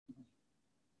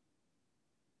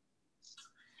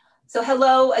So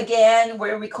hello again.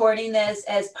 We're recording this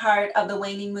as part of the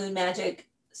Waning Moon Magic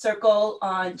Circle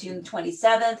on June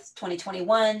 27th,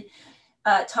 2021.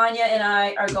 Tanya and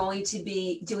I are going to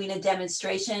be doing a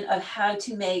demonstration of how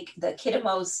to make the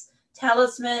Kittimos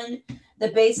talisman. The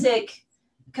basic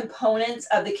components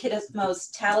of the Kittimos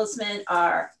talisman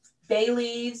are bay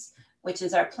leaves, which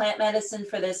is our plant medicine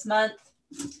for this month,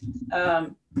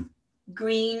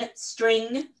 green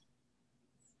string.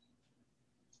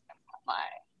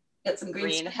 Get some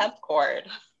green hemp cord.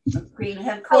 Green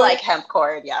hemp cord. I like hemp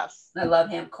cord, yes. I love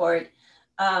hemp cord.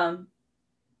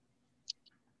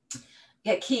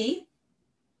 Get key.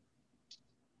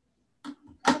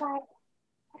 What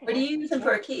are you using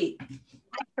for a key?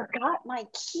 I forgot my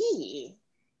key.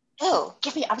 Oh,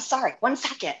 I'm sorry, 1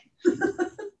 second.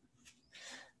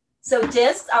 So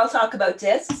discs, I'll talk about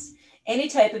discs. Any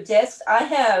type of discs. I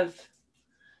have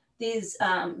these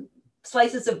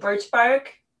slices of birch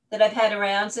bark that I've had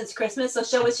around since Christmas. So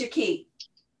show us your key.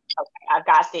 Okay, I've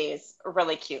got these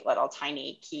really cute little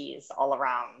tiny keys all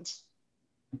around.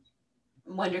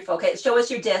 Wonderful. Okay, show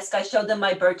us your disc. I showed them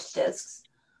my birch discs.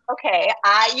 Okay,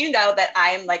 you know that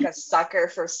I'm like a sucker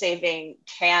for saving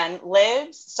can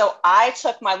lids. So I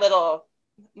took my little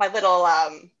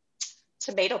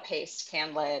tomato paste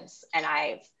can lids and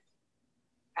I've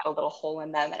got a little hole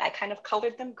in them and I kind of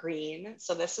colored them green.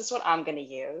 So this is what I'm going to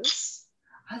use.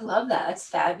 I love that. That's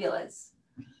fabulous.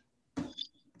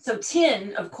 So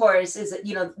tin, of course, is,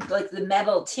 like the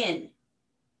metal tin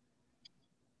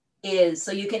is,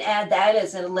 so you can add that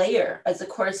as a layer, as a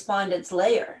correspondence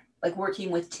layer, like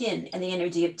working with tin and the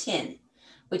energy of tin,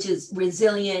 which is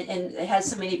resilient and it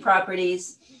has so many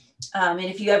properties. And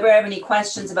if you ever have any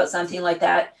questions about something like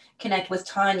that, connect with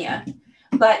Tanya,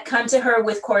 but come to her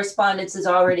with correspondences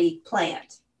already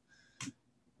planned.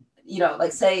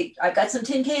 Like say, I've got some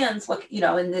tin cans,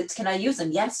 and can I use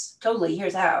them? Yes, totally.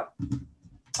 Here's how.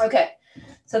 Okay.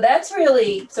 So that's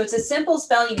really, so it's a simple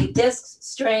spell. You need discs,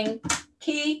 string,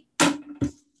 key,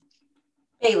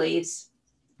 bay leaves.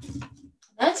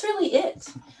 That's really it.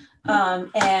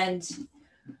 And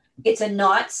it's a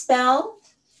knot spell.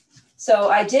 So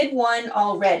I did one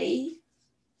already,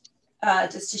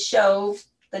 just to show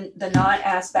the knot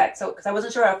aspect. So, because I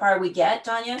wasn't sure how far we get,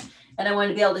 Tanya, and I wanted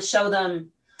to be able to show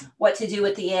them what to do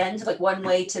at the end, like one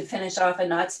way to finish off a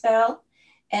knot spell.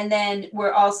 And then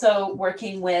we're also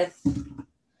working with,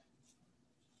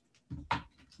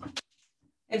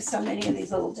 there's so many of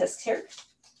these little discs here.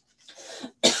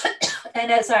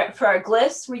 And for our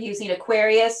glyphs, we're using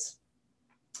Aquarius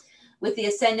with the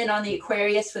ascendant on the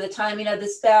Aquarius for the timing of the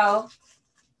spell.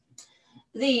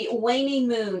 The waning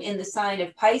moon in the sign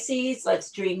of Pisces,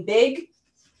 let's dream big.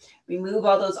 Remove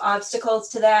all those obstacles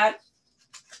to that.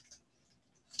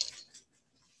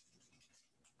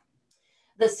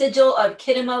 The sigil of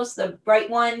Kittimos, the bright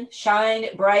one, shine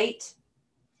bright.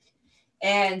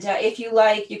 And if you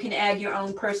like, you can add your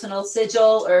own personal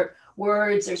sigil or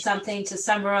words or something to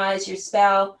summarize your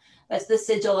spell. That's the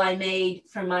sigil I made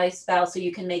for my spell, so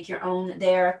you can make your own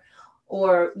there,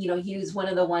 or use one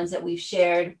of the ones that we've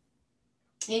shared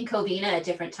in Covina at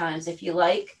different times if you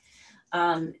like.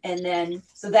 And then,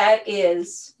 so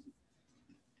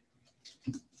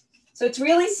it's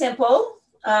really simple.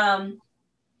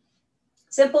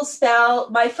 Simple spell.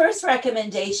 My first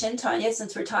recommendation, Tanya,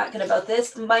 since we're talking about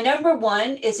this, my number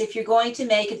one is if you're going to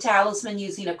make a talisman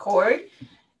using a cord,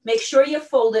 make sure you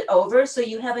fold it over so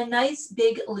you have a nice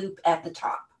big loop at the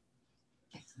top.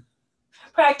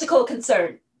 Practical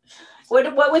concern.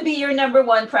 What would be your number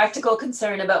one practical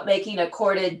concern about making a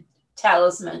corded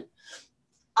talisman?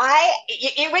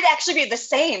 It would actually be the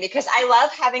same, because I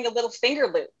love having a little finger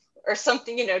loop or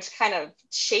something, to kind of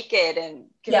shake it and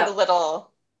give it a little.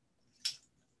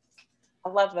 I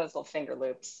love those little finger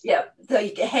loops. Yeah, so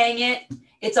you can hang it.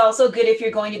 It's also good if you're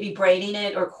going to be braiding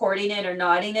it or cording it or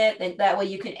knotting it, and that way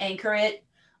you can anchor it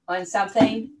on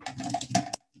something,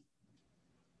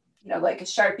 like a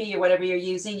Sharpie or whatever you're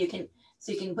using. You can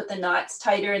put the knots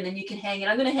tighter, and then you can hang it.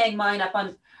 I'm going to hang mine up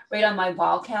right on my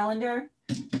wall calendar.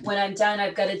 When I'm done,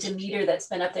 I've got a Demeter that's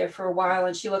been up there for a while,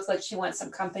 and she looks like she wants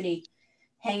some company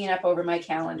hanging up over my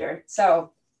calendar. So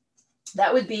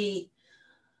that would be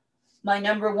my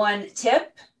number one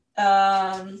tip.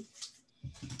 Shall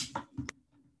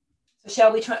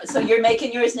we try? So you're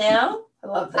making yours now? I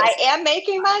love this. I am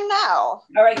making mine now.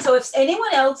 All right. So if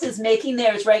anyone else is making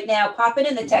theirs right now, pop it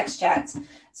in the text chats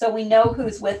so we know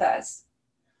who's with us.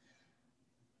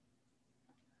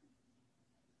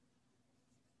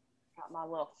 Got my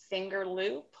little finger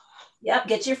loop. Yep.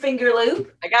 Get your finger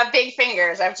loop. I got big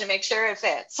fingers. I have to make sure it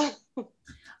fits.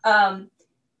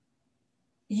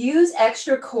 use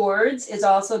extra cords is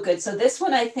also good. So this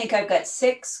one, I think I've got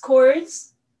 6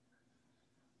 cords.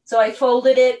 So I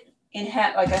folded it in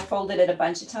half, like I folded it a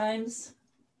bunch of times.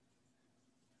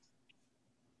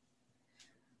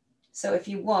 So if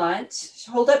you want,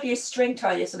 hold up your string,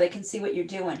 Tanya, so they can see what you're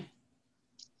doing.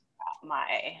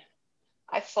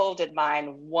 I folded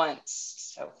mine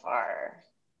once so far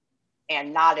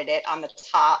and knotted it on the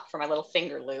top for my little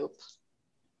finger loop.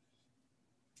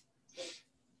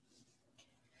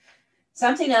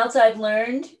 Something else I've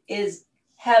learned is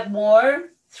have more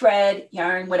thread,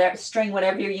 yarn, whatever, string,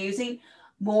 whatever you're using,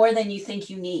 more than you think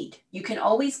you need. You can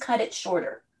always cut it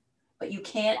shorter, but you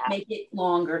can't make it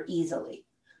longer easily.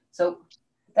 So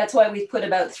that's why we put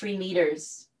about 3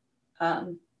 meters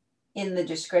in the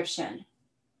description.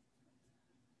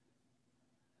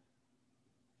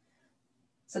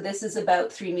 So this is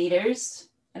about 3 meters,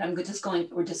 and we're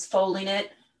just folding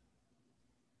it.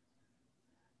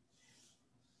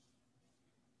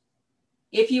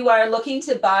 If you are looking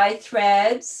to buy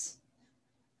threads,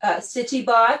 Stitchy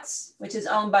Box, which is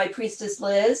owned by Priestess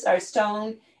Liz, our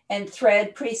stone and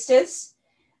thread priestess,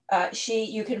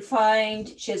 you can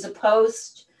find, she has a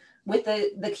post with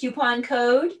the coupon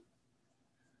code.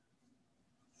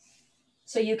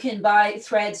 So you can buy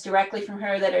threads directly from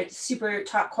her that are super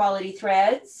top quality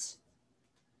threads.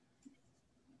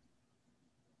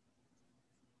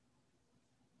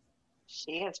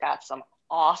 She has got some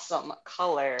awesome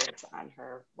colors on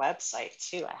her website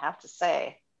too, I have to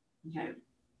say. Okay.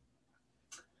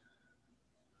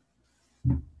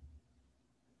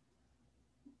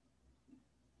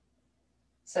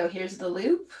 So here's the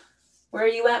loop. Where are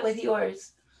you at with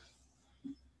yours?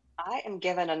 I am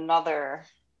given another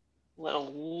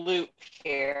little loop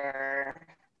here.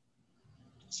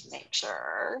 Just make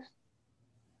sure.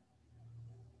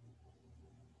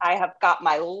 I have got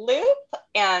my loop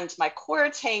and my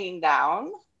cords hanging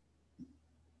down.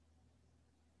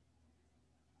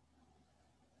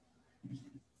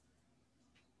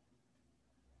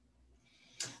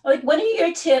 Like, what are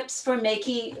your tips for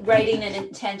writing an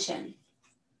intention?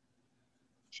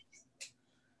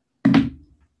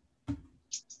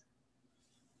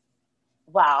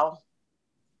 Well,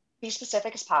 be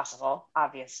specific as possible,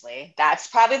 obviously. That's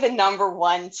probably the number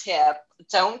one tip.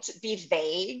 Don't be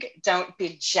vague. Don't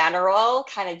be general.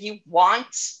 Kind of you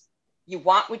want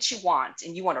what you want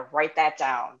and you want to write that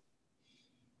down.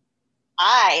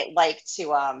 I like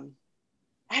to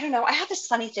I don't know, I have this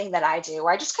funny thing that I do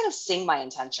where I just kind of sing my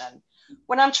intention.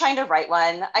 When I'm trying to write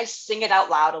one, I sing it out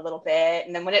loud a little bit.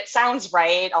 And then when it sounds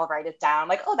right, I'll write it down.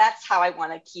 Like, oh, that's how I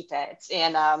want to keep it.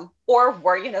 And or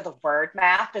where, you know, the word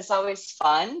map is always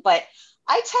fun. But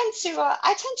I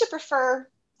tend to prefer,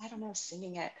 I don't know,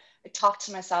 singing it. I talk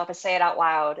to myself, I say it out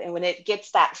loud. And when it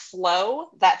gets that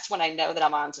flow, that's when I know that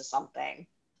I'm onto something.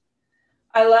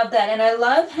 I love that. And I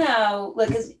love how,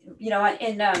 like, you know,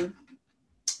 in the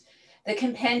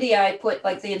compendia, I put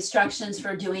like the instructions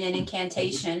for doing an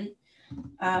incantation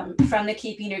from the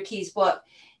Keeping Your Keys book.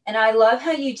 And I love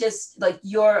how you just like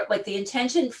the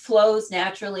intention flows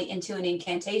naturally into an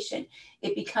incantation.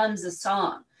 It becomes a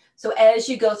song. So as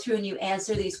you go through and you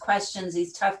answer these questions,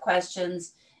 these tough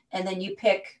questions, and then you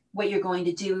pick what you're going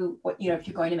to do, what, you know, if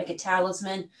you're going to make a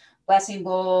talisman, blessing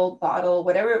bowl, bottle,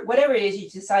 whatever it is you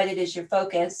decided is your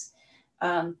focus,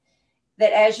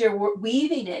 that as you're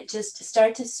weaving it, just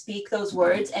start to speak those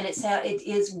words. And it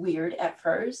is weird at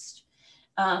first.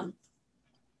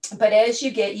 But as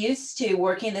you get used to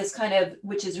working this kind of,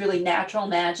 which is really natural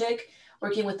magic,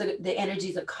 working with the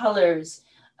energies of colors,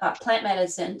 plant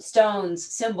medicine, stones,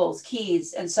 symbols,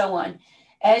 keys, and so on,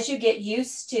 as you get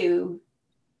used to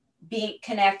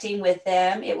connecting with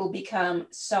them, it will become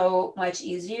so much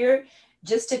easier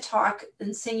just to talk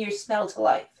and sing your spell to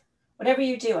life. Whatever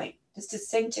you're doing, just to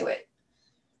sing to it.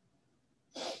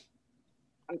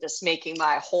 I'm just making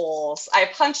my holes. I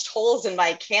punched holes in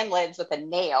my can lids with a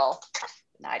nail.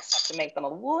 Now I just have to make them a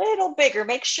little bigger.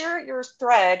 Make sure your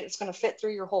thread is going to fit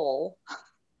through your hole.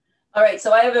 All right,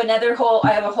 so I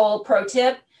have a whole pro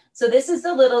tip. So this is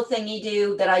the little thing you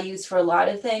do that I use for a lot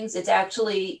of things. It's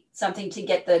actually something to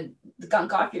get the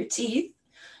gunk off your teeth.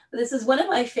 This is one of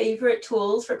my favorite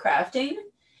tools for crafting.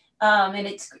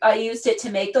 And I used it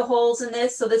to make the holes in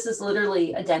this. So this is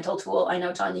literally a dental tool. I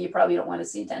know, Tanya, you probably don't want to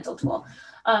see a dental tool.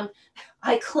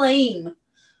 I claim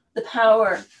the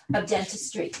power of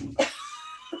dentistry.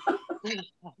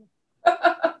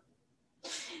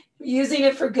 Using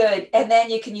it for good. And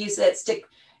then you can use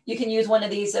you can use one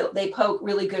of these that they poke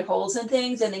really good holes in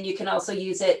things. And then you can also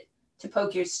use it to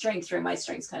poke your string through. My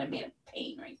string's kind of being a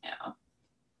pain right now.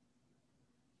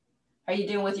 How are you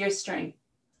doing with your string?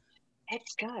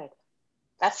 It's good.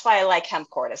 That's why I like hemp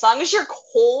cord. As long as your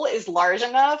hole is large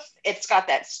enough, it's got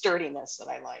that sturdiness that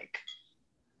I like.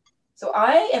 So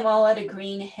I am all out of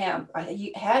green hemp. I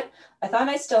thought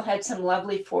I still had some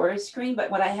lovely forest green,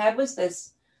 but what I had was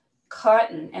this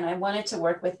cotton, and I wanted to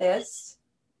work with this.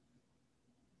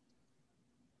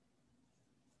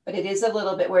 But it is a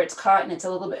little bit, where it's cotton, it's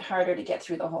a little bit harder to get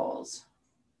through the holes.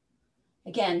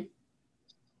 Again,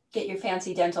 get your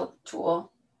fancy dental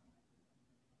tool.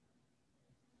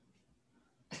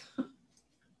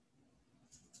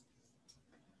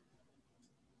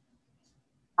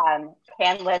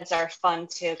 Pan lids are fun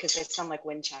too because they sound like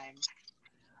wind chimes.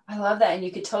 I love that. And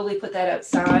you could totally put that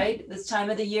outside this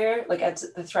time of the year, like at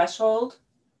the threshold.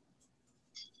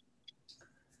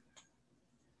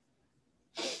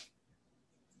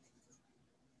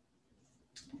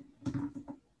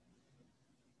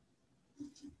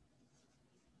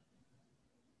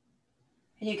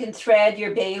 And you can thread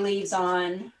your bay leaves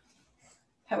on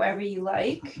however you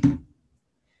like.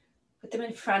 Put them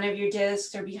in front of your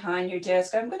discs or behind your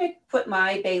disc. I'm going to put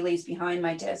my bay leaves behind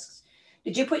my discs.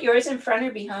 Did you put yours in front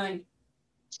or behind?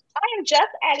 I am just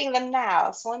adding them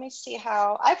now. So let me see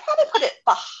how, I probably put it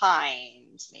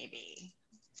behind maybe.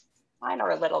 Mine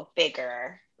are a little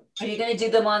bigger. Are you going to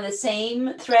do them on the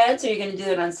same threads or are you going to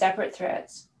do it on separate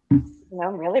threads? No,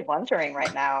 I'm really wondering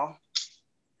right now.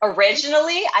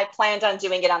 Originally, I planned on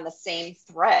doing it on the same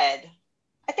thread.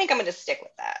 I think I'm going to stick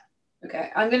with that.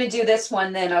 Okay, I'm going to do this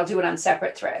one, then I'll do it on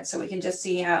separate threads so we can just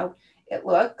see how it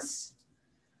looks.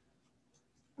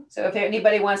 So if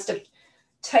anybody wants to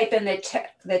type in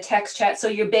the text chat. So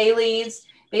your bay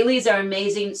leaves are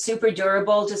amazing, super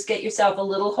durable. Just get yourself a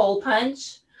little hole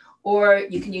punch, or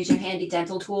you can use your handy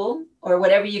dental tool or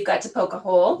whatever you've got to poke a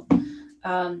hole.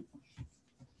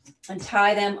 And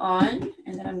tie them on,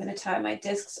 and then I'm going to tie my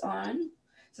discs on.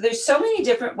 So there's so many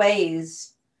different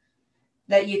ways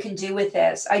that you can do with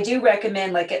this. I do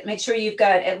recommend make sure you've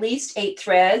got at least 8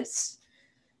 threads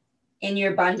in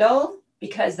your bundle,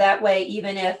 because that way,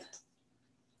 even if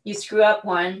you screw up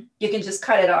one, you can just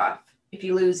cut it off if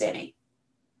you lose any.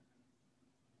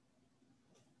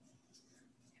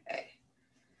 Okay,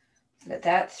 get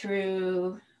that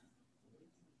through.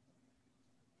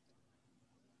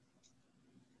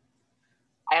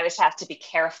 I always have to be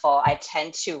careful. I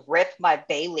tend to rip my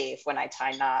bay leaf when I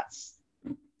tie knots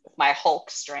with my Hulk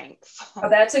strength. Oh,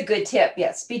 that's a good tip.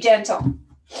 Yes, be gentle.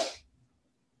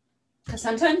 Because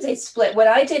sometimes they split. What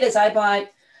I did is I've got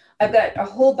a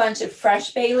whole bunch of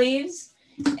fresh bay leaves,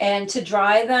 and to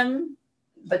dry them,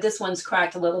 but this one's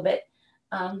cracked a little bit.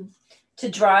 To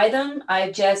dry them,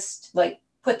 I've just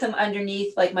put them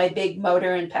underneath my big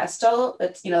mortar and pestle.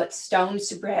 It's stone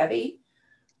super heavy.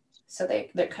 So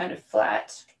they're kind of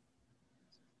flat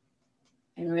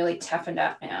and really toughened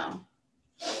up now.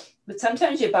 But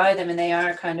sometimes you buy them and they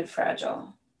are kind of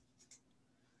fragile.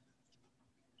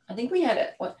 I think we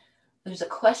had there's a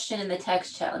question in the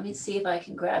text chat. Let me see if I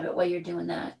can grab it while you're doing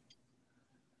that.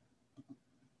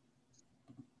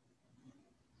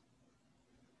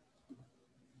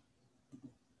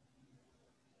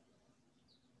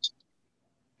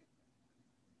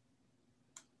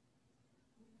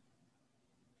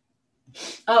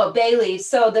 Oh, bay leaves.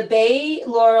 So the Bay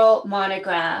Laurel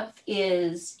monograph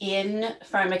is in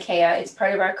Pharmakeia. It's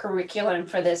part of our curriculum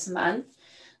for this month.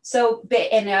 So,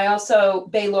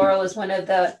 and Bay Laurel is one of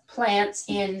the plants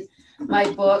in my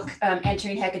book,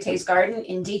 Entering Hecate's Garden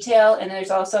in Detail. And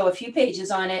there's also a few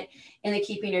pages on it in the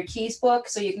Keeping Your Keys book.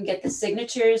 So you can get the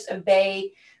signatures of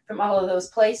bay from all of those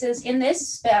places. In this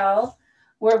spell,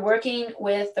 we're working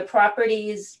with the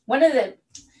properties.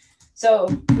 So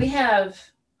we have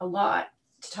a lot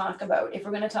to talk about. If we're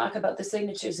going to talk about the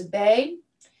signatures of bay,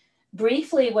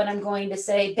 briefly, what I'm going to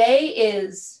say, bay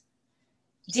is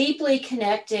deeply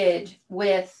connected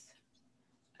with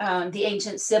the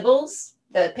ancient Sibyls,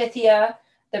 the Pythia,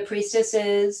 the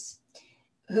priestesses,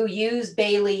 who use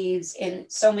bay leaves in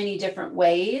so many different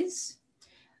ways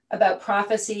about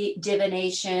prophecy,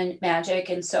 divination, magic,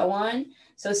 and so on.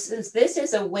 So since this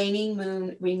is a waning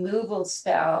moon removal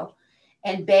spell,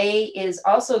 and bay is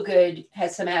also good,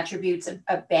 has some attributes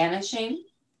of banishing.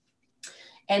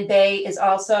 And bay is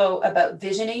also about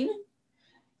visioning.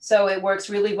 So it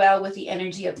works really well with the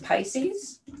energy of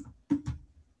Pisces.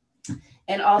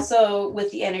 And also with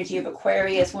the energy of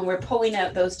Aquarius, when we're pulling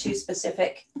out those two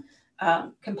specific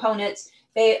components.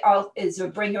 Bay is a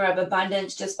bringer of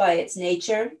abundance just by its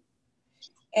nature.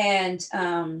 And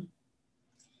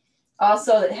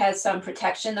also it has some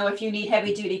protection, though if you need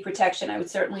heavy duty protection, I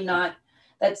would certainly not.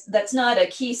 That's not a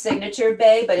key signature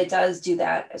bay, but it does do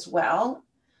that as well.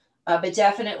 But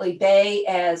definitely bay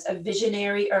as a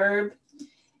visionary herb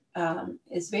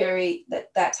is very,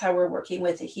 that's how we're working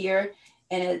with it here.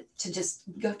 And to just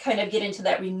go, kind of get into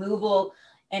that removal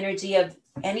energy of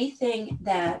anything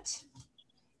that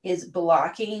is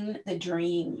blocking the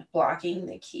dream, blocking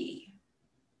the key.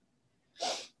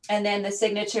 And then the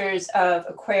signatures of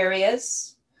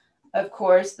Aquarius, of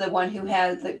course, the one who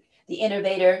has the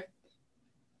innovator,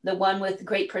 the one with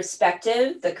great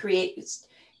perspective, the create,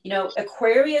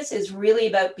 Aquarius is really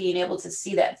about being able to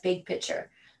see that big picture.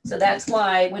 So that's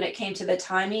why when it came to the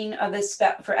timing of this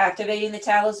for activating the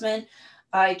talisman,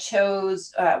 I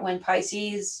chose when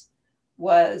Pisces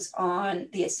was on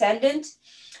the ascendant.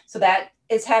 So that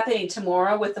is happening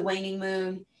tomorrow with the waning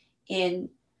moon in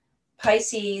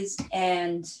Pisces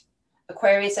and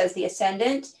Aquarius as the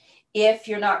ascendant. If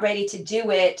you're not ready to do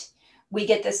it, we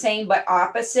get the same but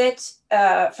opposite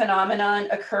phenomenon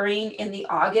occurring in the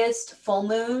August full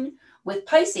moon with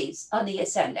Pisces on the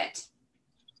ascendant.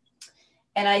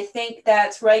 And I think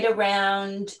that's right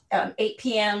around 8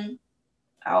 p.m.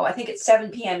 Oh, I think it's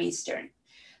 7 p.m. Eastern.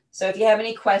 So if you have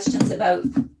any questions about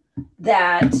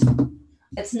that,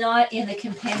 it's not in the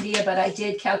compendia, but I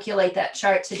did calculate that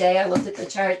chart today. I looked at the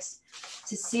charts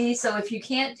to see. So if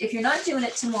you're not doing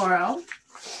it tomorrow,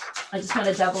 I just want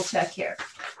to double check here.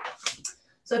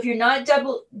 So if you're not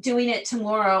doing it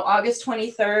tomorrow, August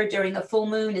 23rd during the full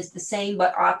moon is the same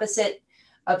but opposite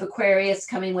of Aquarius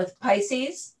coming with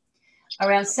Pisces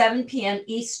around 7 p.m.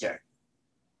 Eastern.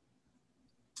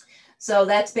 So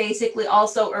that's basically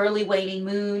also early waning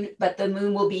moon, but the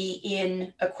moon will be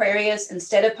in Aquarius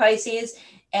instead of Pisces.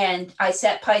 And I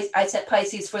set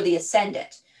Pisces for the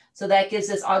ascendant. So that gives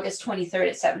us August 23rd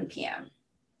at 7 p.m.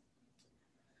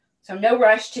 So no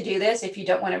rush to do this. If you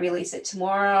don't want to release it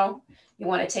tomorrow, you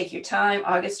want to take your time,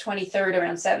 August 23rd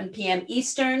around 7 p.m.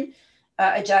 Eastern,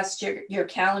 adjust your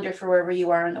calendar for wherever you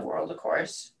are in the world, of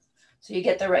course, so you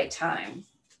get the right time.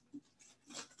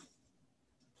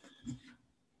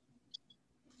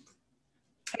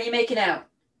 How are you making out?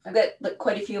 I've got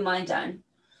quite a few of mine done.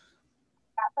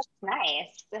 That looks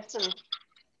nice. This is,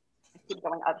 I keep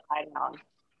going upside down.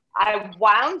 I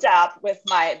wound up with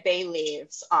my bay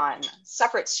leaves on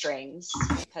separate strings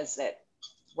because it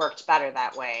worked better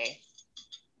that way.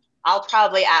 I'll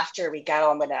probably, after we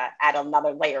go, I'm going to add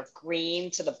another layer of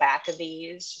green to the back of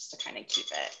these just to kind of keep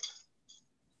it.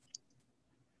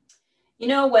 You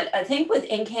know what I think with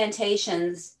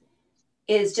incantations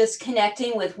is just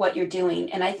connecting with what you're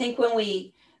doing. And I think when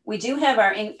we do have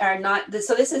our knot,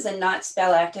 so this is a knot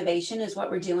spell activation is what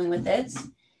we're doing with this.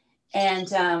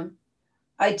 And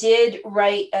I did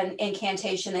write an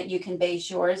incantation that you can base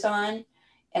yours on.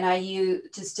 And I use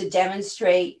just to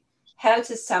demonstrate how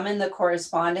to summon the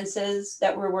correspondences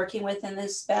that we're working with in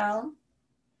this spell.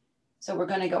 So we're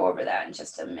going to go over that in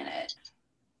just a minute.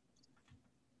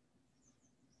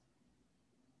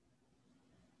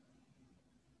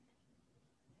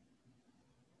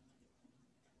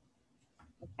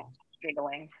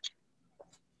 Giggling.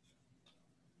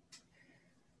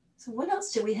 So what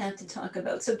else do we have to talk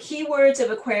about? So keywords of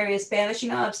Aquarius: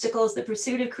 banishing obstacles, the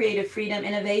pursuit of creative freedom,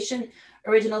 innovation,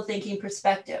 original thinking,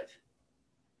 perspective.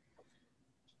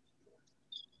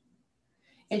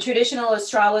 In traditional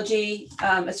astrology,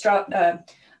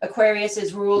 Aquarius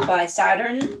is ruled by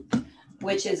Saturn,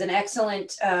 which is an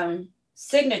excellent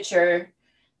signature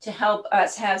to help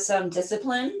us have some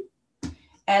discipline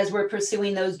as we're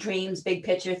pursuing those dreams, big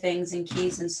picture things and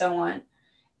keys and so on.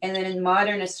 And then in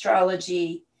modern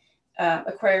astrology,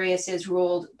 Aquarius is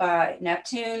ruled by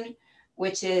Neptune,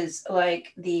 which is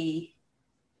like the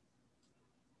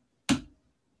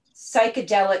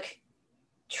psychedelic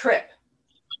trip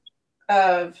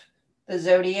of the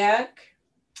zodiac.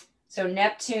 So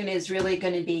Neptune is really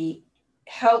going to be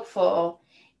helpful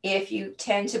if you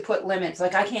tend to put limits.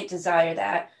 Like, I can't desire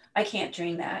that. I can't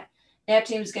dream that.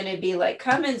 Neptune's going to be like,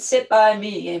 come and sit by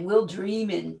me and we'll dream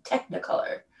in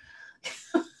Technicolor.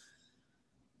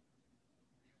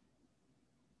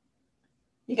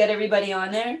 You got everybody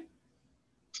on there?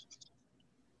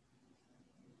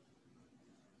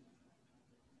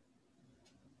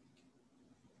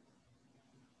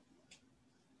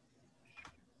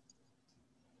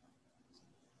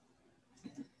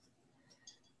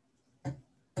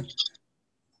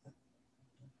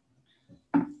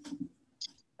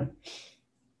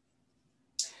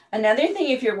 Another thing,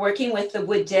 if you're working with the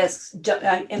wood discs,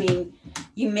 I mean,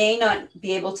 you may not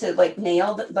be able to like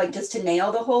nail, just to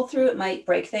nail the hole through. It might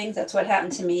break things. That's what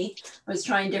happened to me. I was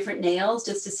trying different nails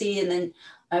just to see, and then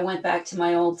I went back to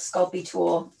my old Sculpey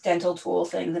tool, dental tool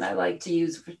thing that I like to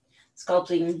use for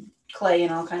sculpting clay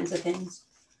and all kinds of things.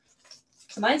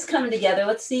 So mine's coming together.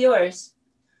 Let's see yours.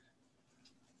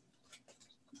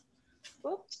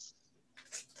 Oops.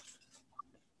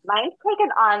 Mine's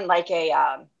taken on like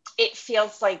a, it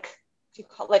feels like, you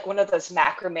call like one of those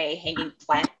macrame hanging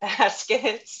plant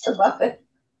baskets. I love it.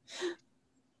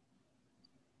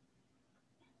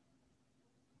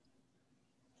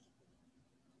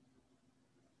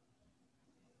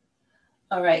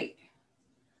 All right.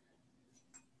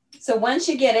 So once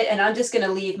you get it, and I'm just going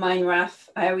to leave mine rough.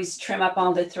 I always trim up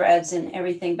all the threads and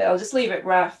everything, but I'll just leave it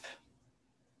rough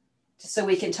just so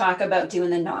we can talk about doing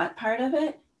the knot part of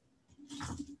it.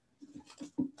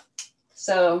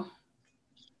 So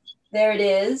there it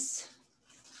is.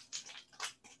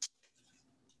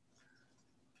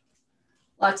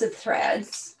 Lots of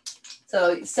threads.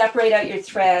 So separate out your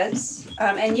threads,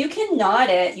 and you can knot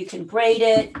it, you can braid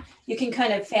it, you can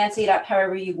kind of fancy it up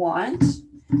however you want.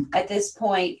 At this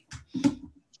point,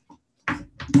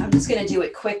 I'm just going to do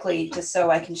it quickly just so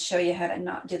I can show you how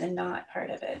to do the knot part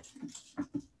of it.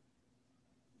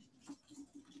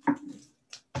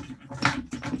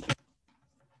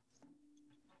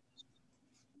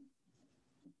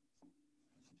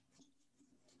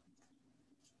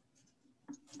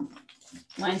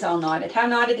 Mine's all knotted. How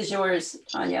knotted is yours,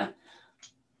 Tanya?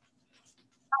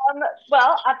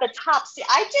 Well, at the top, see,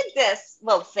 I did this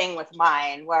little thing with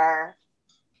mine where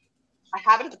I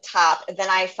have it at the top, and then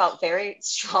I felt very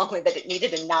strongly that it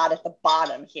needed a knot at the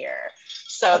bottom here.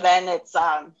 So then it's,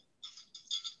 I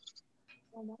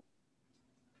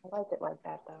like it like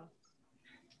that though.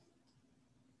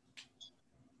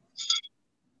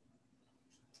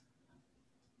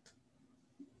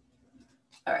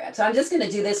 All right, so I'm just going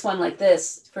to do this one like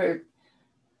this for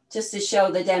just to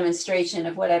show the demonstration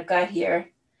of what I've got here.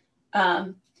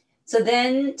 So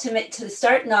then to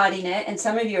start knotting it, and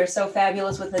some of you are so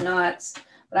fabulous with the knots,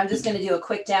 but I'm just going to do a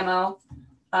quick demo.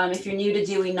 If you're new to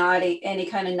doing knotting, any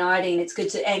kind of knotting, it's good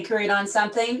to anchor it on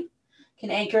something. You can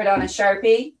anchor it on a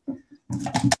Sharpie,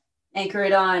 anchor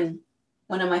it on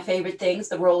one of my favorite things,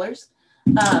 the rollers.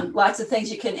 Lots of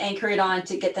things you can anchor it on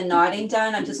to get the knotting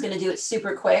done. I'm just going to do it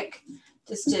super quick.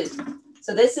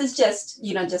 So this is just,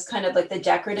 just kind of like the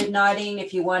decorative knotting.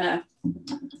 If you want to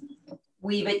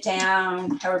weave it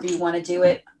down, however you want to do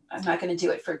it. I'm not going to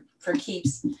do it for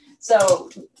keeps. So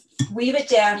weave it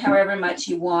down however much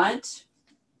you want.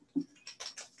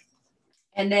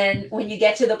 And then when you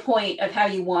get to the point of how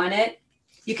you want it,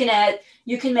 you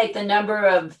can make the number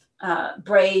of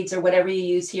braids or whatever you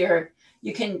use here.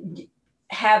 You can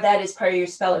have that as part of your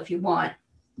spell if you want.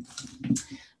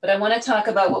 But I want to talk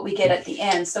about what we get at the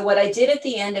end. So what I did at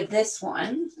the end of this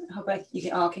one, I hope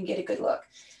you all can get a good look.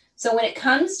 So when it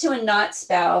comes to a knot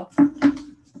spell,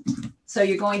 so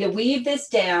you're going to weave this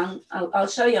down. I'll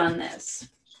show you on this.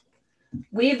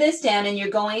 Weave this down, and you're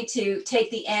going to take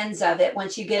the ends of it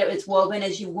once you get it as woven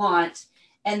as you want,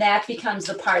 and that becomes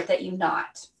the part that you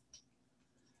knot.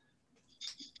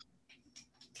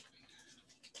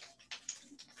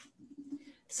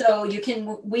 So you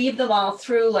can weave them all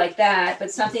through like that,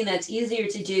 but something that's easier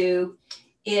to do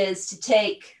is to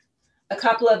take a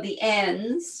couple of the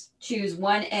ends, choose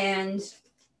one end.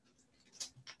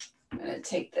 I'm going to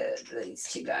take these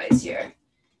two guys here,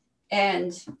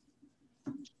 and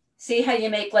see how you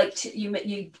make like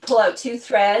you pull out two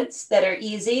threads that are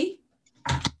easy,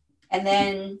 and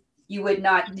then you would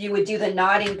do the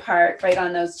knotting part right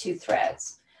on those two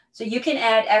threads. So you can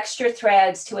add extra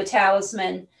threads to a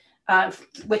talisman,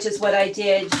 which is what I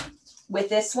did with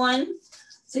this one.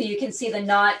 So you can see the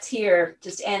knots here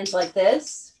just ends like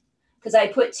this, because I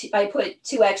put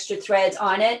two extra threads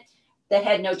on it that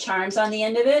had no charms on the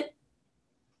end of it.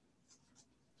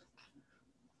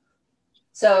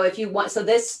 So if you want, so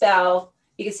this spell,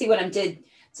 you can see what I did.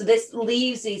 So this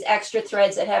leaves these extra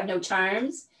threads that have no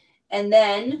charms. And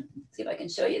then, see if I can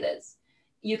show you this.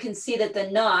 You can see that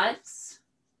the knots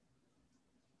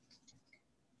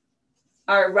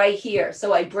are right here.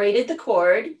 So I braided the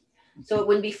cord so it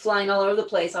wouldn't be flying all over the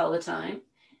place all the time.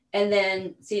 And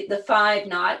then see the 5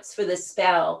 knots for the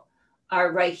spell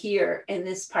are right here in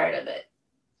this part of it.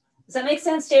 Does that make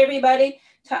sense to everybody?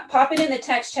 Pop it in the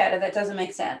text chat if that doesn't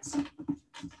make sense.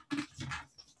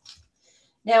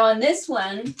 Now on this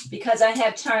one, because I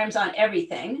have charms on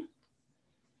everything,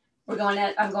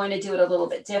 I'm going to do it a little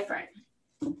bit different.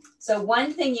 So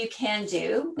one thing you can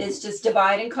do is just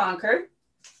divide and conquer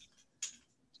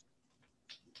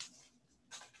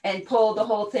and pull the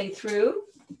whole thing through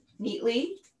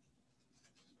neatly.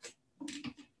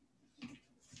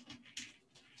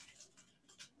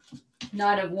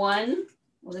 Knot of 1.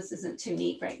 Well, this isn't too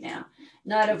neat right now.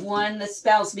 Knot of 1, the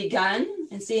spell's begun,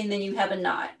 and see, and then you have a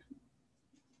knot.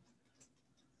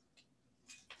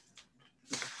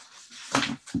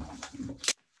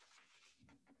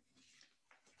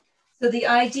 So the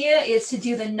idea is to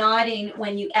do the knotting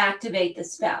when you activate the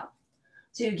spell.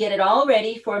 So you get it all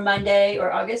ready for Monday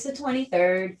or August the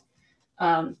 23rd.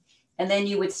 And then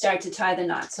you would start to tie the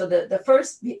knot. So the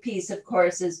first piece, of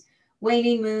course, is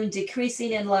waning moon,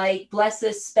 decreasing in light, bless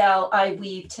this spell I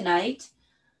weave tonight.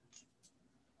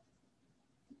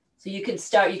 So you can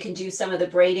start, you can do some of the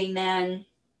braiding then.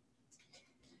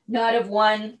 Knot of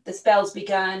one, the spell's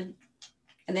begun.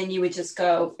 And then you would just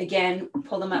go, again,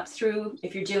 pull them up through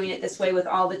if you're doing it this way with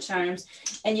all the charms.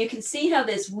 And you can see how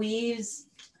this weaves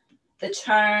the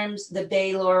charms, the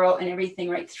bay laurel, and everything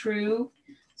right through.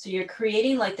 So you're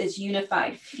creating like this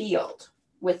unified field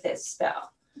with this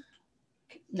spell.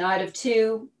 Knot of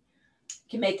two, you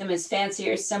can make them as fancy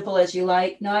or simple as you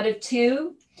like. Knot of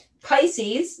two,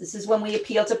 Pisces, this is when we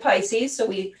appeal to Pisces. So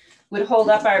we would hold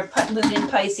up our moon in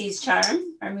Pisces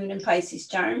charm, our moon in Pisces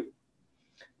charm.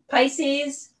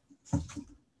 Pisces,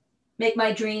 make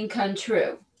my dream come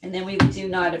true. And then we would do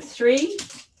knot of three.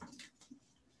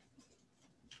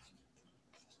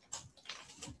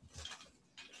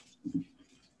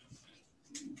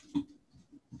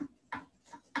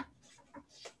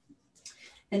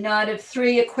 A knot of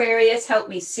three, Aquarius, help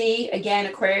me see. Again,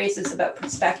 Aquarius is about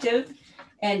perspective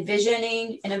and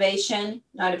visioning, innovation,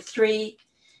 knot of three.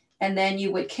 And then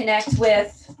you would connect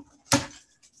with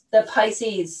the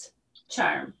Pisces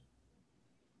charm.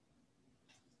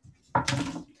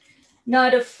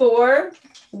 Knot of four,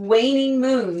 waning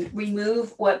moon,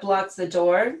 remove what blocks the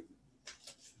door.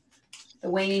 The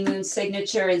waning moon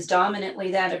signature is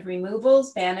dominantly that of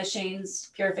removals,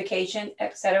 banishings, purification,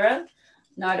 etc.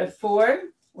 Knot of four,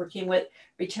 working with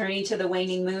returning to the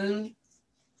waning moon.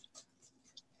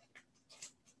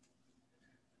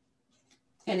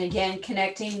 And again,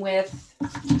 connecting with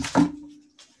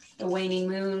the waning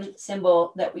moon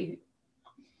symbol that we,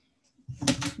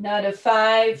 knot of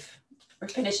five, we're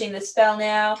finishing the spell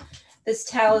now. This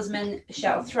talisman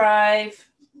shall thrive.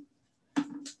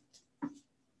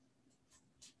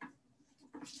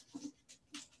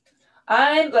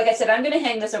 Like I said, I'm going to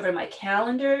hang this over my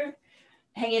calendar,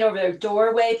 hang it over their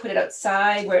doorway, put it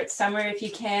outside where it's summer if you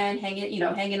can, hang it,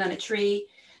 hang it on a tree.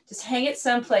 Just hang it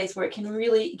someplace where it can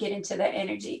really get into that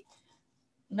energy.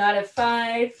 Knot of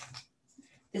five,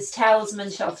 this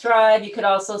talisman shall thrive. You could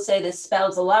also say this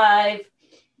spell's alive,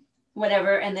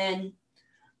 whatever, and then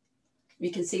you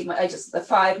can see just the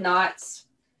 5 knots.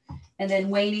 And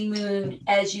then waning moon,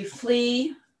 as you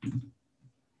flee,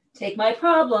 take my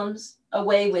problems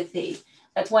away with thee.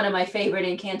 That's one of my favorite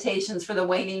incantations for the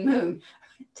waning moon.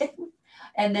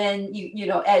 And then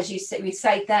as you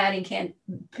recite that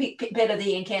bit of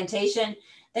the incantation,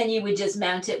 then you would just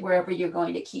mount it wherever you're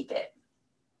going to keep it.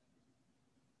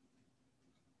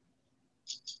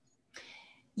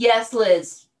 Yes,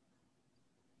 Liz.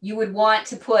 You would want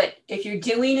to put, if you're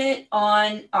doing it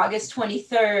on August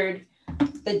 23rd,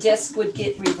 the disc would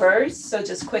get reversed. So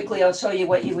just quickly, I'll show you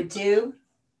what you would do.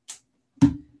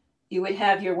 You would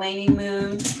have your waning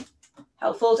moon.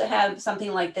 Helpful to have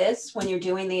something like this when you're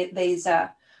doing these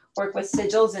work with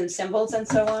sigils and symbols and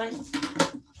so on.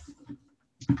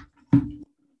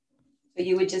 So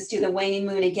you would just do the waning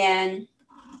moon again.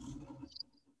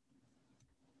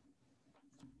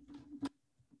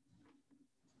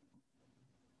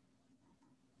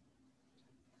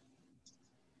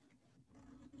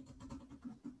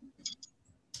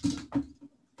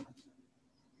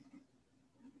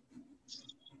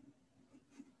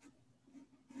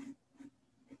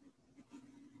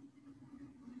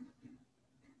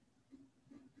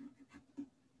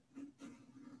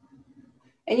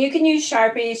 And you can use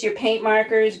Sharpies, your paint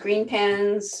markers, green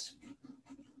pens.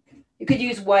 You could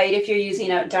use white if you're using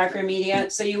a darker media.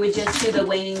 So you would just do the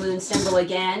waning moon symbol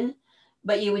again,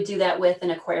 but you would do that with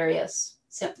an Aquarius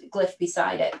glyph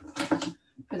beside it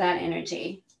for that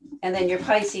energy. And then your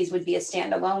Pisces would be a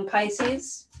standalone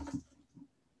Pisces.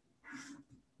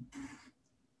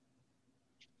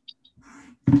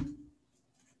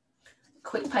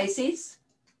 Quick Pisces.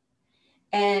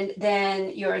 And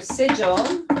then your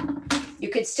sigil, you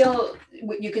could still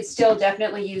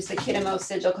definitely use the Kitamo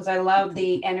sigil because I love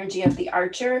the energy of the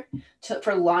archer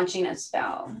for launching a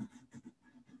spell.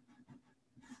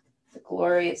 The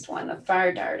glorious one, the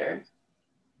fire darter.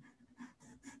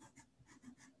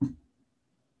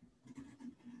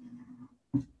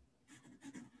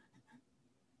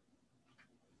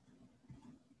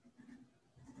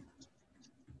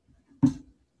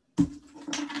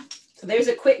 So there's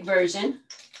a quick version.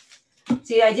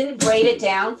 See, I didn't braid it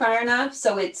down far enough,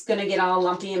 so it's going to get all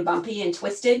lumpy and bumpy and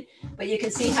twisted. But you can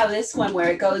see how this one, where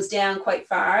it goes down quite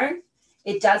far,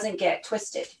 it doesn't get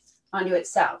twisted onto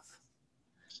itself.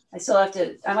 I still have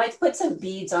to, I might put some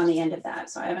beads on the end of that.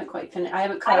 So I haven't quite finished. I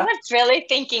haven't cut I off. was really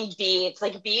thinking beads,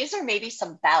 like beads or maybe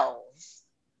some bells.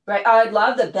 Right. I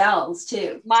love the bells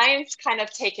too. Mine's kind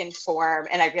of taken form,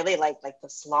 and I really like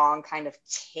this long kind of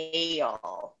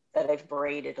tail that I've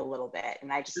braided a little bit.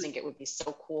 And I just think it would be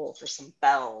so cool for some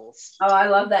bells. Oh, I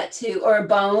love that too. Or a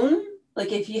bone.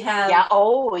 Like if you have, Yeah.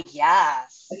 Oh,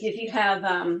 yes. like if you have,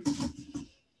 I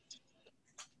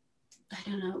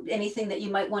don't know, anything that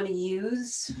you might want to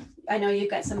use. I know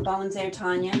you've got some bones there,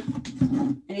 Tanya.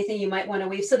 Anything you might want to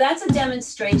weave. So that's a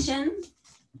demonstration.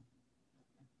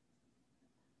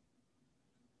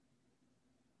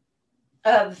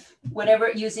 Of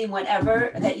whatever, using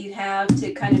whatever that you have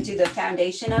to kind of do the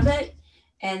foundation of it.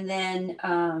 And then,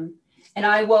 and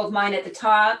I wove mine at the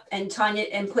top, and Tanya,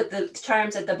 and put the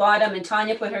charms at the bottom, and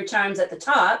Tanya put her charms at the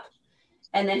top,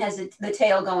 and then has the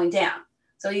tail going down.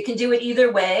 So you can do it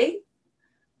either way.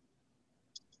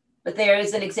 But there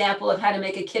is an example of how to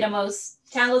make a Kitamos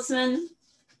talisman,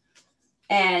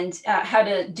 and how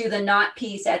to do the knot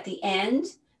piece at the end.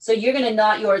 So you're going to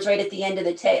knot yours right at the end of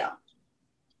the tail.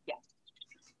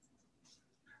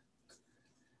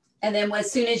 And then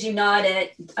as soon as you knot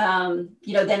it,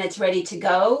 you know, then it's ready to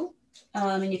go.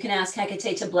 And you can ask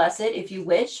Hecate to bless it if you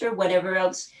wish, or whatever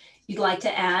else you'd like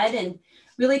to add. And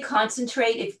really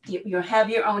concentrate. If you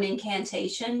have your own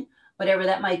incantation, whatever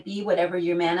that might be, whatever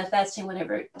you're manifesting,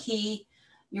 whatever key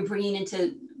you're bringing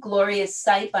into glorious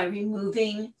sight by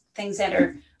removing things that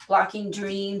are blocking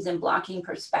dreams and blocking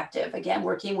perspective. Again,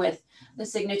 working with the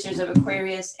signatures of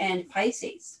Aquarius and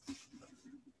Pisces.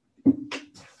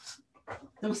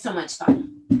 It was so much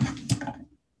fun.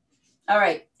 All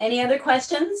right. Any other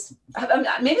questions?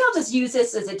 Maybe I'll just use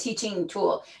this as a teaching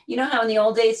tool. You know how in the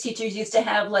old days teachers used to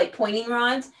have like pointing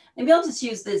rods? Maybe I'll just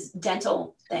use this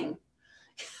dental thing.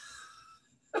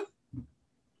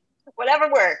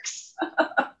 Whatever works.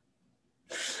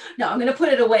 No, I'm going to put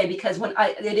it away because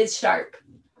it is sharp.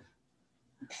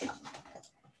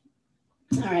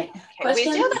 All right. Okay, we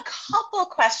do have a couple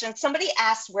questions. Somebody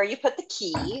asked where you put the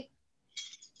key.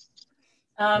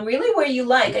 Really where you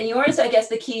like. And yours, I guess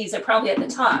the keys are probably at the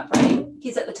top, right?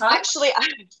 Keys at the top? Actually,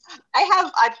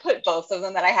 I put both of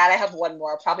them that I had. I have one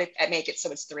more. I'll probably make it so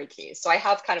it's 3 keys. So I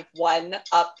have kind of one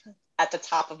up at the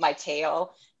top of my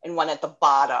tail and one at the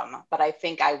bottom. But I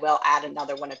think I will add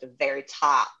another one at the very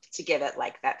top to give it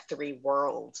like that 3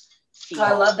 world feel.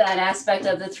 I love that aspect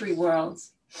of the 3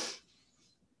 worlds.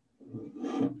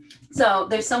 So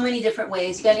there's so many different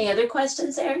ways. You got any other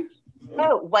questions there?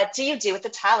 Oh, what do you do with the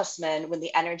talisman when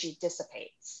the energy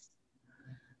dissipates?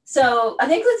 So I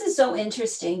think this is so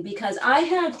interesting because I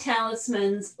have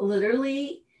talismans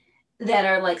literally that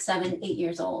are like 7, 8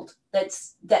 years old.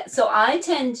 So I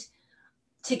tend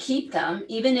to keep them,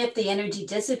 even if the energy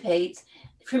dissipates.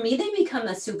 For me, they become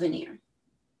a souvenir.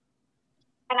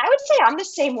 And I would say I'm the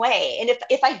same way. And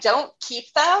if I don't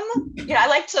keep them, you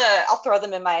know, I'll throw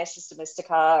them in my System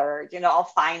Mystica, or, you know, I'll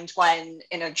find one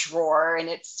in a drawer, and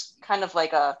it's kind of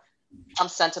like I'm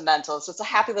sentimental. So it's a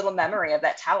happy little memory of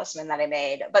that talisman that I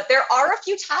made. But there are a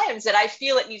few times that I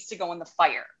feel it needs to go in the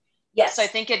fire. Yes. So I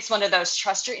think it's one of those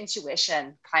trust your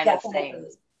intuition kind of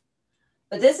things.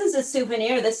 But this is a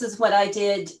souvenir. This is what I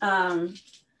did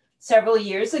several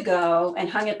years ago and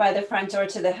hung it by the front door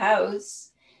to the house.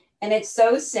 And it's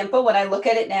so simple. When I look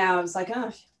at it now, I was like, oh,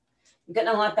 I'm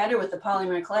getting a lot better with the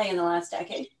polymer clay in the last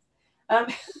decade.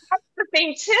 That's the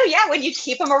thing too. Yeah, when you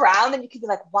keep them around, then you can be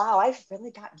like, wow, I've really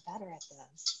gotten better at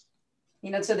this. You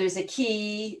know, so there's a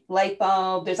key, light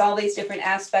bulb. There's all these different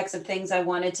aspects of things I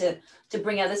wanted to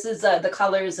bring out. This is the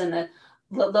colors and the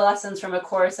lessons from a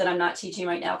course that I'm not teaching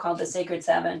right now called the Sacred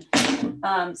 7.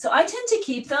 So I tend to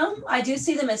keep them. I do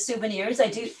see them as souvenirs.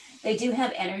 They do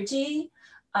have energy.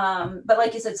 But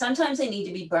like you said, sometimes they need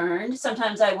to be burned.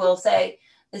 Sometimes I will say,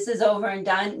 this is over and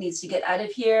done, it needs to get out of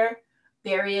here,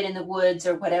 bury it in the woods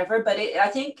or whatever. But I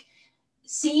think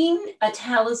seeing a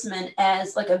talisman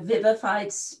as like a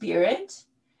vivified spirit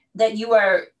that you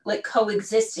are like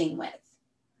coexisting with,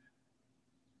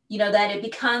 you know, that it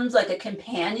becomes like a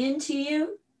companion to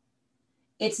you.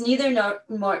 It's neither nor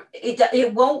more,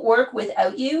 it won't work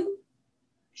without you.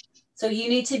 So you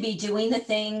need to be doing the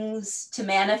things to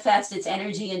manifest its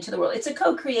energy into the world. It's a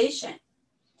co-creation.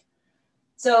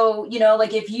 So, you know,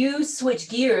 like if you switch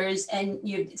gears and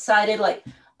you decided like,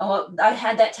 oh, I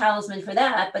had that talisman for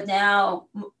that, but now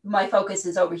my focus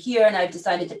is over here and I've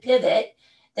decided to pivot,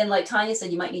 then like Tanya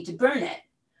said, you might need to burn it.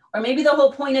 Or maybe the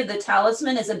whole point of the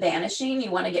talisman is a banishing. You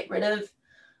want to get rid of,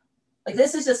 like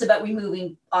this is just about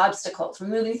removing obstacles,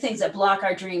 removing things that block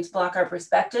our dreams, block our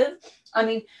perspective. I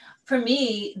mean, for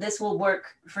me, this will work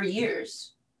for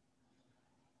years.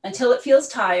 until it feels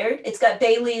tired. It's got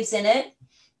bay leaves in it.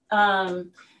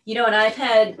 You know, and I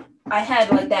had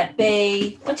like that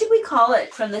bay, what did we call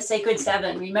it from the Sacred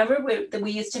Seven? Remember that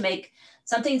we used to make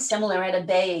something similar at a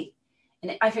bay,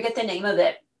 and I forget the name of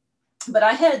it, but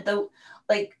I had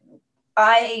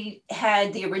I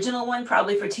had the original one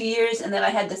probably for 2 years, and then I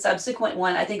had the subsequent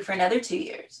one, I think, for another 2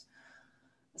 years.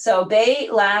 So bay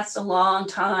lasts a long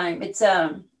time. It's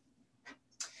an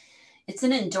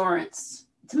endurance.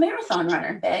 It's a marathon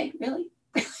runner, bay, really.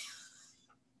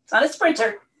 It's not a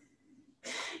sprinter.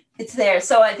 It's there.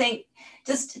 So I think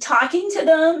just talking to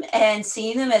them and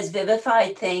seeing them as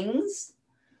vivified things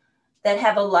that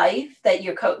have a life that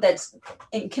that's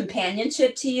in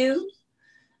companionship to you,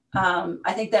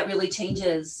 I think that really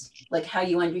changes like how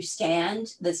you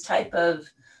understand this type of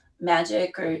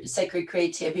magic or sacred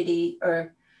creativity,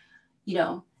 or, you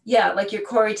know, yeah, like your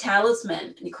Corey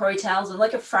talisman,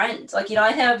 like a friend. Like, you know,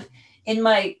 I have in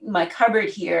my cupboard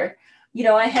here, you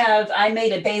know, I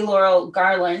made a bay laurel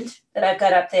garland that I've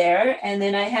got up there. And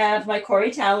then I have my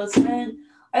Corey talisman.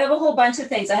 I have a whole bunch of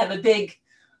things. I have a big,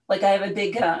 what do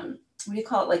you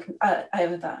call it? Like, I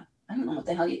don't know what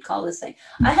the hell you'd call this thing.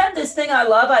 I have this thing I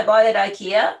love. I bought at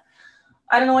IKEA.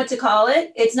 I don't know what to call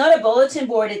it. It's not a bulletin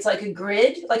board. It's like a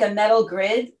grid, like a metal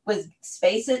grid with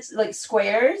spaces, like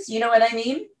squares. You know what I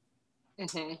mean?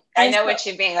 Mm-hmm. I know what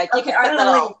you mean. Like you can put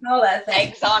little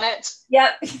eggs on it.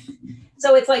 Yep.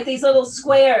 So it's like these little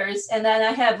squares, and then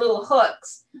I have little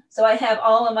hooks. So I have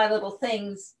all of my little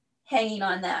things hanging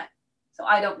on that. So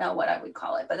I don't know what I would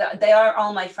call it, but they are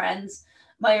all my friends.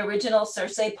 My original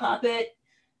Circe puppet,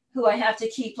 who I have to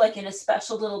keep like in a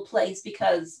special little place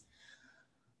because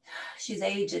she's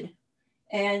aged.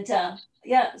 And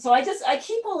yeah, so I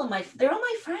keep they're all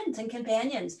my friends and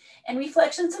companions and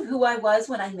reflections of who I was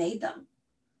when I made them.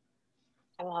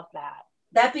 I love that.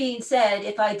 That being said,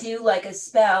 if I do like a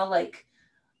spell, like,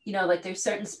 you know, like there's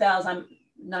certain spells I'm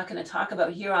not going to talk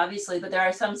about here, obviously, but there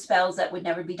are some spells that would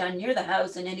never be done near the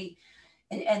house, and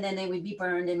then they would be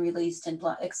burned and released and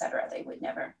etc. They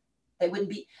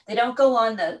don't go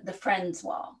on the friends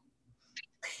wall.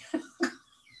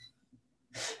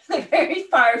 They're very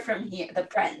far from here, the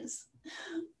friends.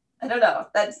 I don't know.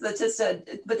 That's just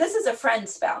but this is a friend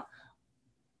spell.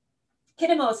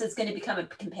 Kinemos is going to become a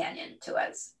companion to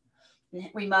us and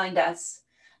remind us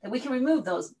that we can remove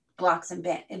those blocks and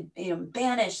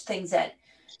banish things that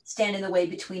stand in the way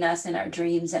between us and our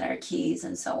dreams and our keys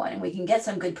and so on. And we can get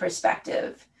some good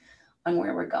perspective on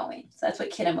where we're going. So that's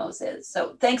what Kinemos is.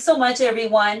 So thanks so much,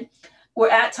 everyone. We're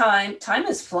at time. Time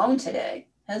has flown today,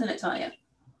 hasn't it, Tanya?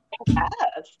 It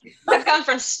has. I've gone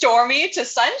from stormy to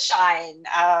sunshine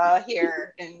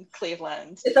here in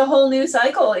Cleveland. It's a whole new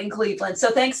cycle in Cleveland.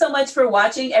 So thanks so much for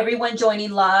watching, everyone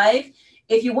joining live.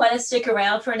 If you want to stick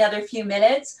around for another few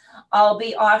minutes, I'll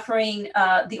be offering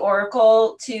the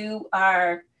Oracle to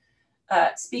our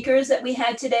speakers that we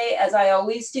had today, as I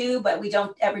always do, but we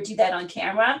don't ever do that on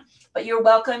camera. But you're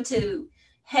welcome to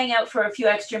hang out for a few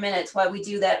extra minutes while we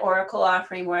do that Oracle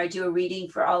offering, where I do a reading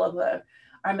for all of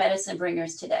our medicine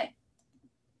bringers today.